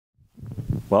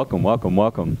Welcome, welcome,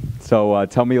 welcome. So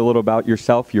tell me a little about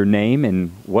yourself, your name,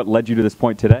 and what led you to this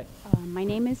point today. My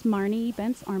name is Marnie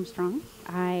Armstrong.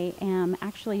 I am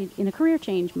actually in a career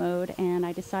change mode, and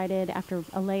I decided after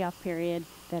a layoff period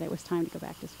that it was time to go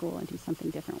back to school and do something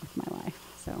different with my life.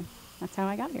 So that's how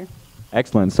I got here.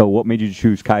 Excellent. So what made you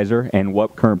choose Keiser, and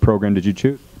what current program did you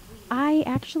choose? I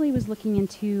actually was looking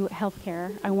into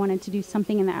healthcare. I wanted to do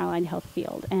something in the allied health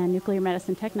field, and nuclear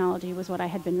medicine technology was what I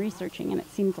had been researching, and it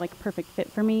seemed like a perfect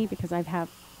fit for me because I have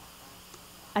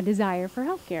a desire for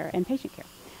healthcare and patient care.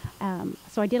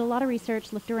 So I did a lot of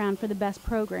research, looked around for the best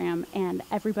program, and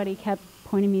everybody kept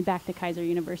pointing me back to Keiser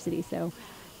University. So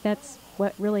that's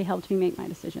what really helped me make my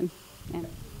decision. And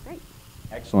great.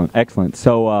 Excellent, excellent.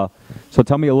 So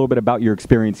tell me a little bit about your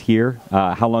experience here.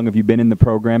 How long have you been in the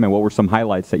program, and what were some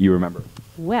highlights that you remember?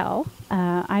 Well,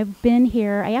 I've been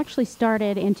here. I actually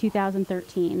started in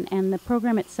 2013, and the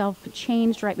program itself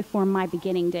changed right before my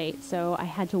beginning date, so I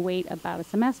had to wait about a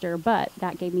semester, but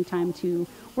that gave me time to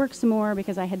work some more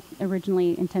because I had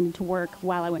originally intended to work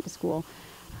while I went to school.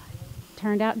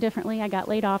 Turned out differently. I got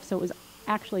laid off, so it was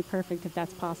actually perfect if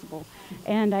that's possible.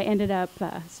 And I ended up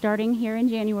starting here in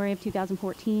January of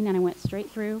 2014, and I went straight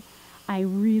through. I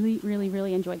really, really,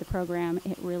 really enjoyed the program.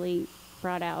 It really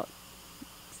brought out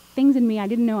things in me I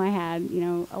didn't know I had, you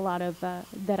know, a lot of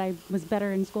that I was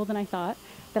better in school than I thought,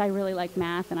 that I really liked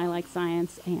math and I liked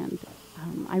science, and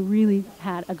I really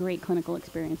had a great clinical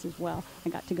experience as well. I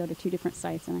got to go to 2 different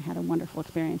sites and I had a wonderful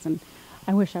experience, and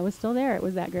I wish I was still there. It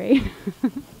was that great.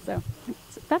 So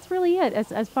that's really it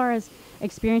as far as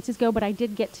experiences go, but I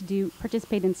did get to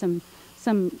participate in some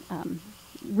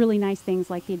really nice things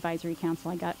like the advisory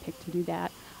council. I got picked to do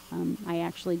that. I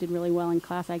actually did really well in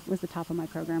class. I was the top of my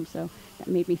program, so that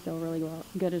made me feel really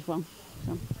good as well.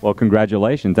 So. Well,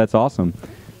 congratulations. That's awesome.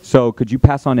 So could you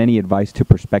pass on any advice to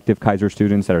prospective Keiser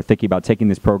students that are thinking about taking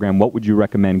this program? What would you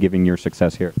recommend given your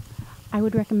success here? I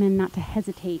would recommend not to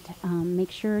hesitate.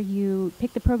 Make sure you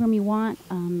pick the program you want.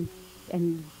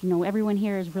 And you know, everyone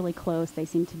here is really close. They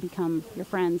seem to become your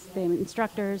friends. The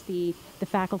instructors, the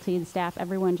faculty, the staff,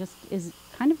 everyone just is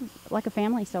kind of like a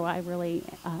family. So I really,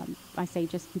 I say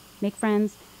just make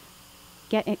friends,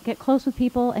 get close with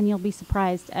people, and you'll be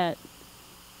surprised at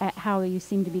how you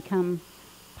seem to become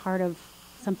part of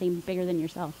something bigger than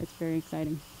yourself. It's very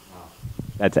exciting. Wow.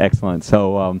 That's excellent.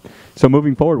 So, so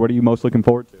moving forward, what are you most looking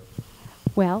forward to?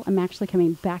 Well, I'm actually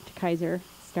coming back to Keiser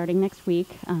starting next week,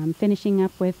 finishing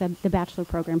up with the bachelor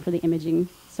program for the imaging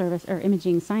service or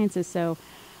imaging sciences. So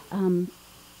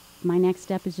my next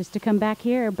step is just to come back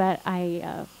here, but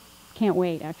I can't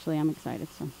wait. Actually, I'm excited.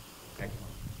 So,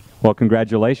 well,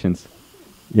 congratulations.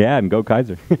 Yeah, and go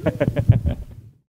Keiser.